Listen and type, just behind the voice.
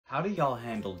How do y'all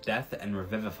handle death and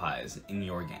revivifies in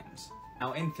your games?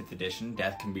 Now in 5th edition,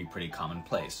 death can be pretty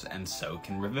commonplace, and so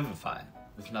can revivify.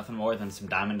 With nothing more than some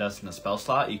diamond dust and a spell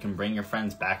slot, you can bring your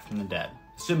friends back from the dead,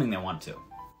 assuming they want to.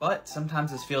 But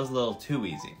sometimes this feels a little too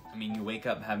easy. I mean, you wake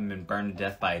up having been burned to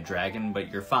death by a dragon,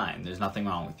 but you're fine, there's nothing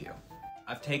wrong with you.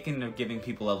 I've taken to giving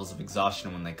people levels of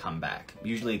exhaustion when they come back,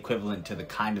 usually equivalent to the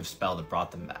kind of spell that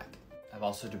brought them back. I've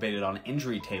also debated on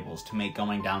injury tables to make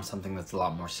going down something that's a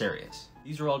lot more serious.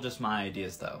 These are all just my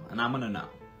ideas though, and I'm gonna know.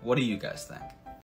 What do you guys think?